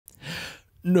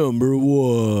number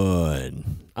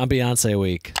 1 on Beyonce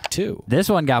week 2. This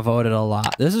one got voted a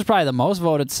lot. This is probably the most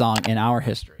voted song in our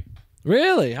history.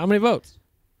 Really? How many votes?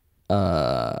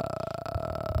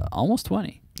 Almost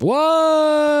 20.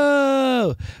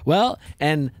 Whoa! Well,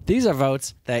 and these are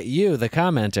votes that you, the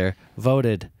commenter,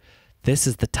 voted. This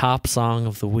is the top song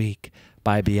of the week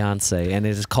by Beyonce, and it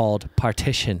is called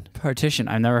Partition. Partition.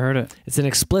 I've never heard it. It's an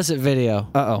explicit video.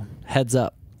 Uh-oh. Heads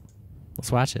up.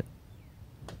 Let's watch it.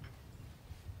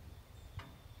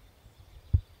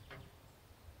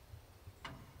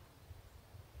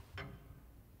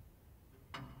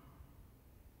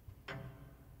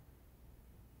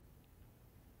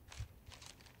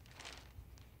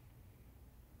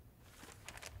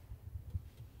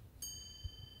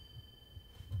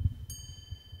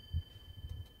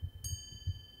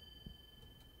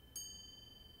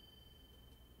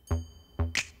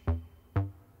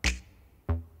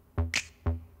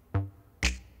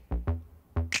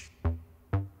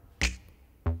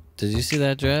 Did you see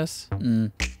that dress?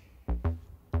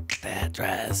 That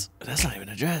dress. That's not even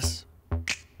a dress.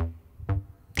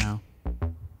 No.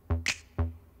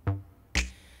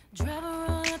 Drive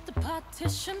around at the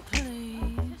partition, please.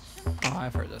 Oh,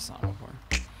 I've heard this song before.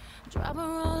 Drive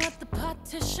around at the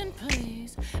partition,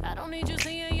 please. I don't need you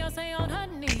seeing Beyonce on her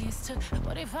knees. Took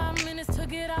 45 minutes to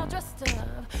get all dressed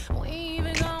up. We ain't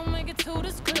even gonna make it to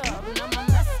this club. Now my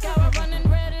mascara running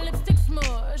red, lipstick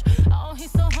smudge. Oh, he's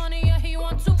so honey, yeah, he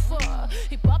want too far.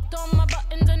 He popped on my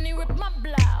buttons and he ripped my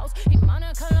blouse. He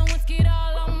Monica Lewinsky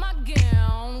all on my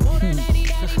gown. Water daddy,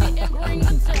 didn't bring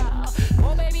the towel.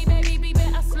 Oh, baby,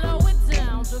 I slow it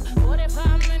down. Took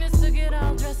 45 minutes to get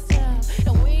all dressed up.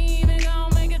 And we ain't even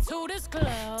gonna make it to this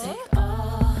club. Take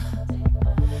all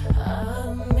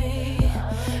of me.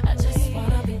 I just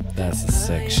wanna be That's a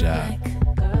sick shot.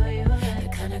 the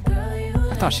kind of girl you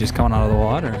I thought she was coming out of the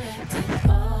water.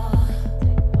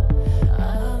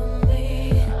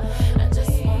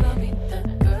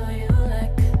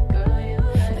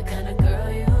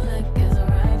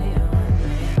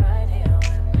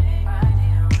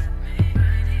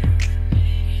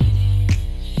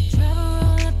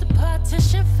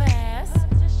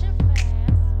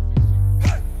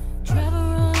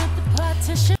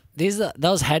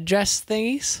 Those headdress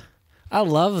thingies, I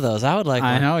love those. I would like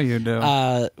one. I know you do.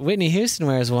 Whitney Houston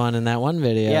wears one in that one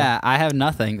video. Yeah, I have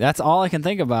nothing. That's all I can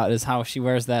think about is how she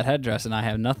wears that headdress, and I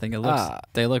have nothing. It looks,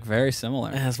 they look very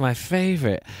similar. That's my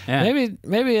favorite. Yeah.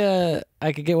 Maybe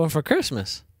I could get one for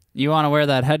Christmas. You want to wear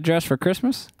that headdress for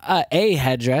Christmas? A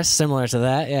headdress similar to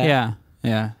that. Yeah.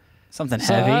 Yeah. Something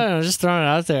So, heavy. I don't know, just throwing it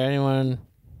out there. Anyone?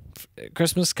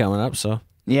 Christmas is coming up, so.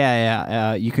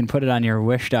 Yeah. You can put it on your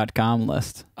wish.com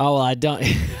list. Oh, well, I don't.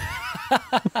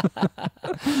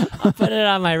 I'll put it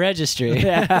on my registry.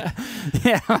 Yeah.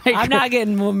 I'm not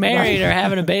getting married or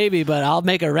having a baby, but I'll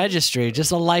make a registry,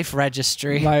 just a life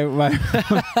registry. My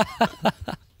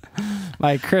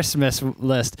my Christmas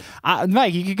list.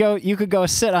 Mike, you could go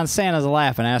sit on Santa's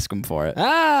lap and ask him for it.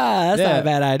 That's not a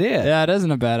bad idea. Yeah, it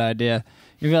isn't a bad idea.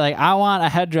 You'd be like, I want a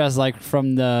headdress like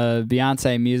from the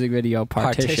Beyonce music video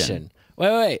Partition.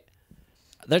 Wait.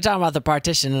 They're talking about the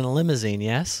partition in a limousine,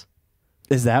 yes?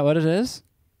 Is that what it is?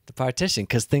 The partition,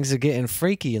 because things are getting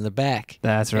freaky in the back.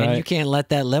 That's right. And you can't let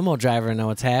that limo driver know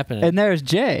what's happening. And there's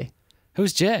Jay.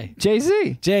 Who's Jay?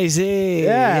 Jay-Z. Jay-Z.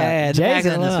 Yeah. the back Jay's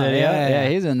of in the this limo. video. Yeah. Yeah,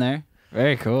 he's in there.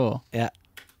 Very cool. Yeah.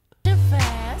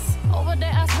 fast. Over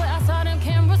there, I swear I saw them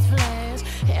cameras flash.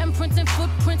 Handprints and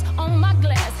footprints on my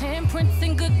glass. Handprints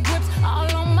and good grips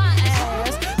all on my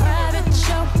ass. Private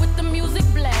show with the music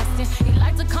blasting. He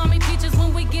like to call me peaches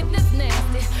when we get this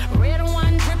nasty. Red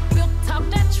wine drip, built talk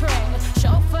that trash.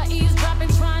 Chauffeur eavesdropping,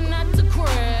 trying not to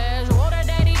crash. Water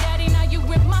daddy, now you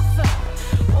rip my fat.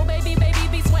 Oh baby,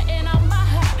 be sweating out my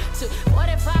hat. Took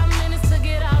 45 minutes to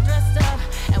get all dressed up,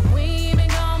 and we ain't even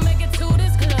gonna make it to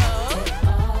this club. Take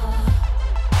all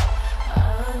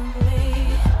of me.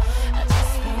 I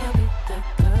just wanna be the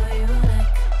girl you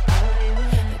like,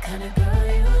 the kind of girl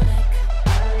you like.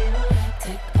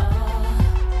 Take all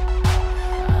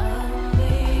of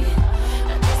me.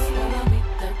 I just wanna be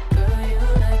the girl you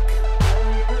like,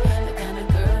 the kind of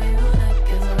girl you like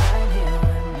is right here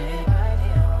with me, right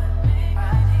here with me,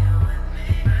 right here with me, right here with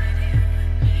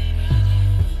me.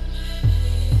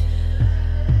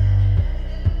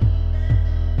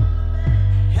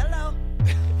 Hello.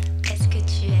 Est-ce que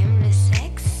tu aimes le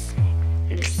sexe?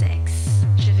 Le sexe,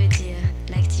 je veux dire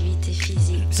l'activité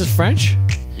physique, This is French?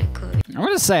 le coït. I'm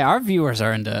gonna say our viewers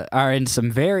are in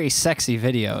some very sexy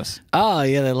videos. Oh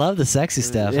yeah, they love the sexy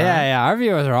stuff. Yeah. Our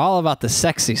viewers are all about the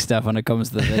sexy stuff when it comes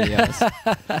to the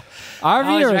videos. Our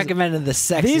I viewers recommended the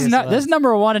sexiest. this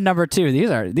number 1 and number 2.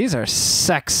 These are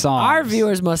sex songs. Our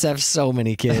viewers must have so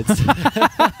many kids.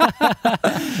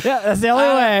 Yeah, that's the only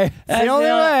way. That's the only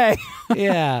way.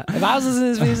 Yeah. If I was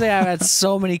listening to this music, I've had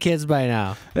so many kids by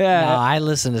now. Yeah. No, I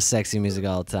listen to sexy music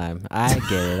all the time. I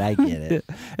get it.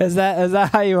 Is that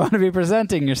how you want to be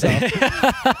presenting yourself?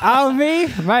 Oh, me?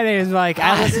 My name is Mike.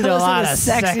 I listen to a lot of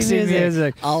sexy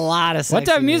music. A lot of sexy What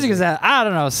type of music is that? I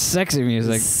don't know. Sexy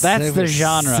music. That's the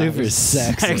genre. Super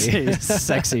sexy.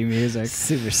 Sexy music.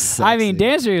 Super sexy. I mean,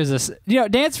 Dance for You is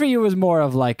Dance for You was more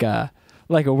of like a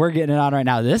we're getting it on right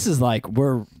now. This is like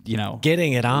we're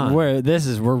getting it on. We're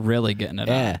really getting it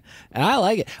on. Yeah, and I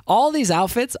like it. All these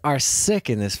outfits are sick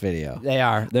in this video. They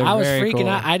are. I was very freaking cool.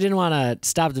 out. I didn't want to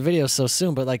stop the video so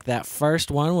soon, but like that first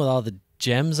one with all the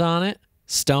gems on it,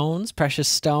 stones, precious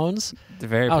stones. They're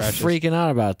very I was precious. freaking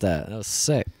out about that. That was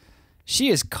sick. She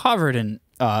is covered in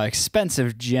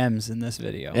expensive gems in this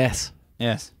video. Yes,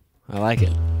 Yes. I like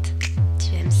it.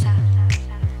 Tu aimes ça?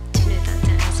 Tu ne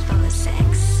t'intéresses pas au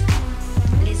sexe?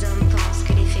 Les hommes pensent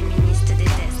que les féministes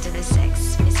détestent le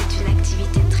sexe, mais c'est une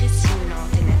activité très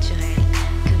stimulante et naturelle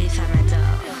que les femmes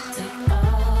adorent.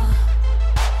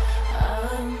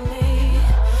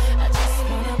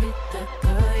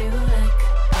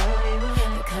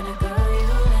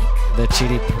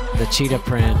 The cheetah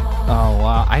print Oh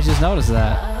wow! I just noticed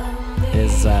that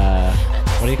is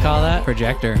what do you call that?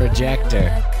 projector. Projector.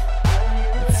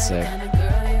 That's sick.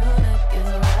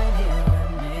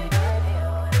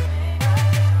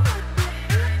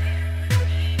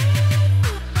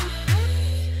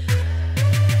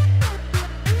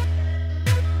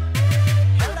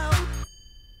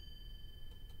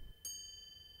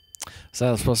 So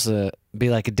that was supposed to be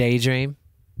like a daydream.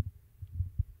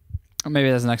 Or maybe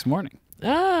that's next morning.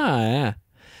 Ah, yeah.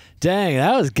 Dang,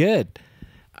 that was good.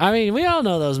 I mean, we all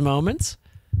know those moments.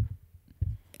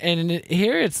 And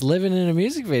here it's living in a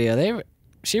music video.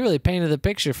 She really painted the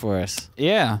picture for us.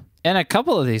 Yeah, and a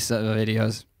couple of these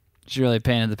videos, she really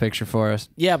painted the picture for us.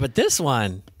 Yeah, but this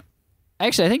one,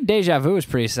 Actually, I think Deja Vu is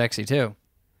pretty sexy too.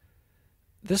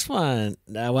 this one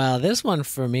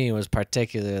for me was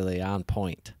particularly on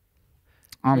point.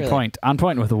 On Really? point. On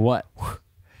point with what?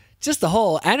 Just the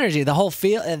whole energy, the whole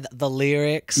feel, and the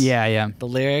lyrics. Yeah. The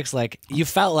lyrics, like you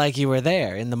felt like you were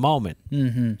there in the moment.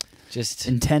 Mm-hmm. Just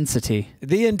Intensity.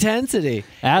 the intensity.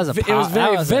 That was It was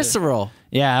very visceral.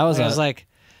 Yeah, that was I was like,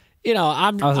 that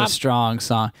was a strong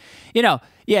song. Yeah.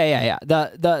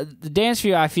 The Dance for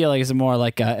You, I feel like is more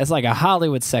like it's like a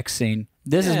Hollywood sex scene.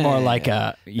 This is more like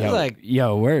a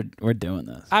we're doing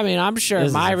this. I mean, I'm sure This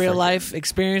is my a real freaking- life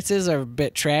experiences are a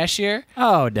bit trashier.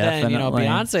 Oh, Then, definitely.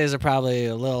 Beyonce's are probably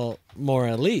a little more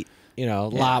elite. A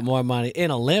lot more money in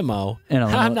a limo. In a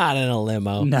limo. I'm not in a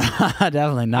limo. No,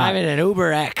 definitely not. I'm in an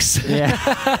Uber X. Yeah.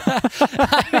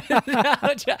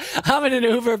 I'm in an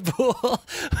Uber pool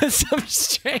with some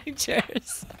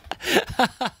strangers.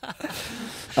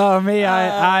 Oh, me,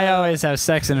 I always have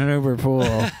sex in an Uber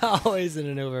pool. Always in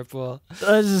an Uber pool.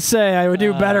 Let's just say I would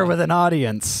do better with an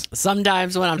audience.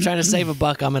 Sometimes when I'm trying to save a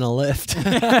buck, I'm in a Lyft.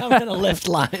 I'm in a Lyft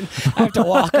line. I have to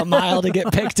walk a mile to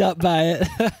get picked up by it.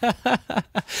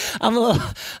 I'm a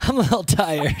little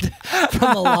tired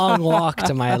from the long walk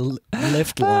to my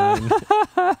Lyft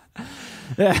line.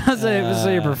 Yeah, so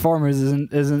your performance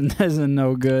isn't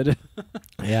no good.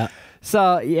 Yeah.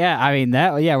 So yeah, I mean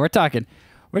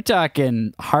we're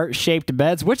talking heart-shaped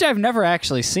beds, which I've never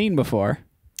actually seen before.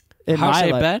 In my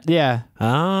Heart-shaped life. bed? Yeah.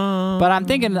 Oh. But I'm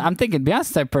thinking Beyonce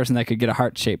the type of person that could get a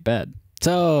heart-shaped bed.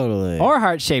 Totally. Or a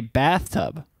heart-shaped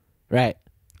bathtub. Right.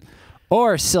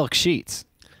 Or silk sheets.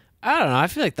 I don't know. I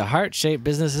feel like the heart-shaped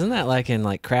business, isn't that like in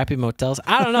like crappy motels?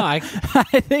 I don't know. I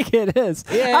think it is.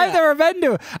 Yeah. I've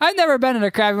never been in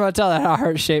a crappy motel that had a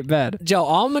heart-shaped bed. Joe,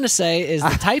 all I'm going to say is the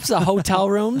types of hotel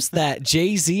rooms that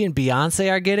Jay-Z and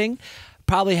Beyonce are getting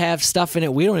probably have stuff in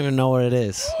it we don't even know what it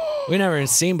is. We never even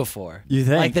seen before. You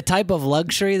think? Like the type of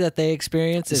luxury that they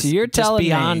experience is So you're just telling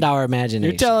beyond me- our imagination.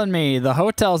 You're telling me the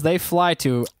hotels they fly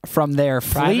to from their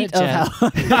fleet Private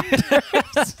of jet.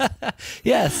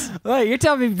 Yes. Wait, you're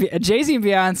telling me Jay-Z and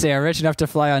Beyonce are rich enough to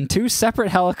fly on 2 separate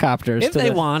helicopters If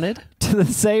they wanted. to the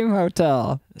same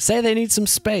hotel. Say they need some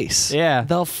space. Yeah.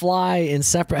 They'll fly in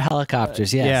separate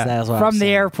helicopters. Yes, that's what from I'm the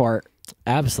saying. airport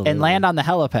Absolutely. and land on the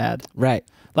helipad. Right.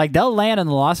 Like they'll land in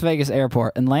the Las Vegas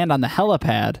airport and land on the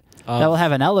helipad. That will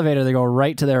have an elevator that go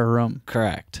right to their room.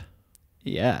 Correct.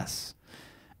 Yes.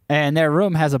 And their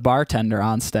room has a bartender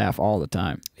on staff all the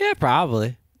time. Yeah,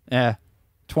 probably. Yeah.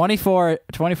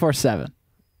 24/7.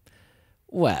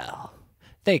 Well,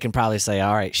 they can probably say,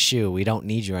 all right, shoo, we don't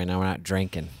need you right now. We're not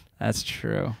drinking. That's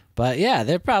true. But yeah,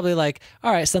 they're probably like,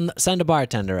 all right, send a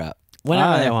bartender up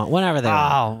whenever they want. Whenever they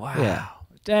want. Oh, wow. Yeah.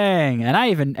 Dang.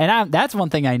 And that's one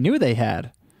thing I knew they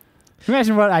had.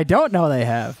 Imagine what I don't know they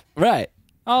have. Right.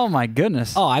 Oh, my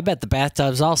goodness. Oh, I bet the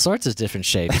bathtub's all sorts of different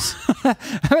shapes. I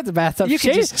bet the bathtub You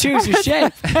can just choose your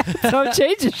shape. So it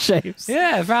changes shapes.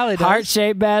 Yeah, it probably does.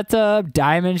 Heart-shaped bathtub,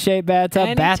 diamond-shaped bathtub,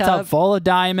 Any bathtub tub. full of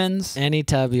diamonds. Any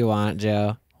tub you want,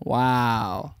 Joe.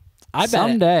 Wow. I bet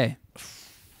Someday.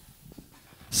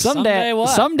 Someday what?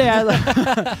 Someday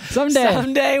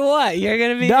what? You're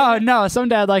gonna be No,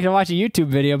 someday I'd like to watch a YouTube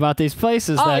video about these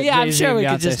places. Oh that yeah, I'm Jay-Z sure and we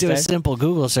could Beyonce just do a stay. simple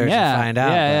Google search and find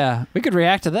out. Yeah. We could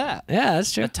react to that. Yeah,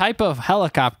 that's true. The type of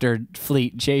helicopter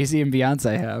fleet Jay-Z and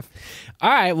Beyonce have. All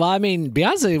right. Well, I mean,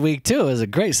 Beyonce Week 2 is a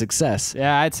great success.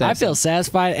 Yeah, I'd say I feel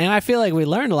satisfied, and I feel like we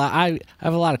learned a lot. I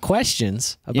have a lot of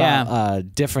questions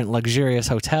about different luxurious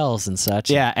hotels and such.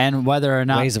 Yeah, and whether or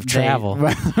not ways of travel.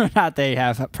 whether or not they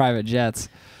have private jets.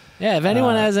 Yeah, if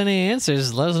anyone has any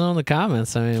answers, let us know in the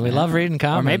comments. I mean, we love reading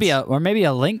comments. Or maybe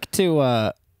a link to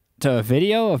a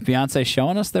video of Beyonce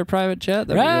showing us their private jet. That'd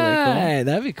be really cool.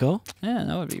 That'd be cool. Yeah,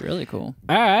 that would be really cool.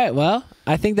 All right, well,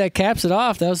 I think that caps it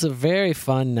off. That was a very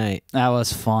fun night. That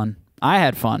was fun. I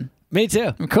had fun. Me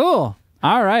too. Cool.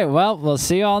 All right, well, we'll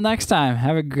see you all next time.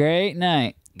 Have a great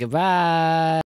night. Goodbye.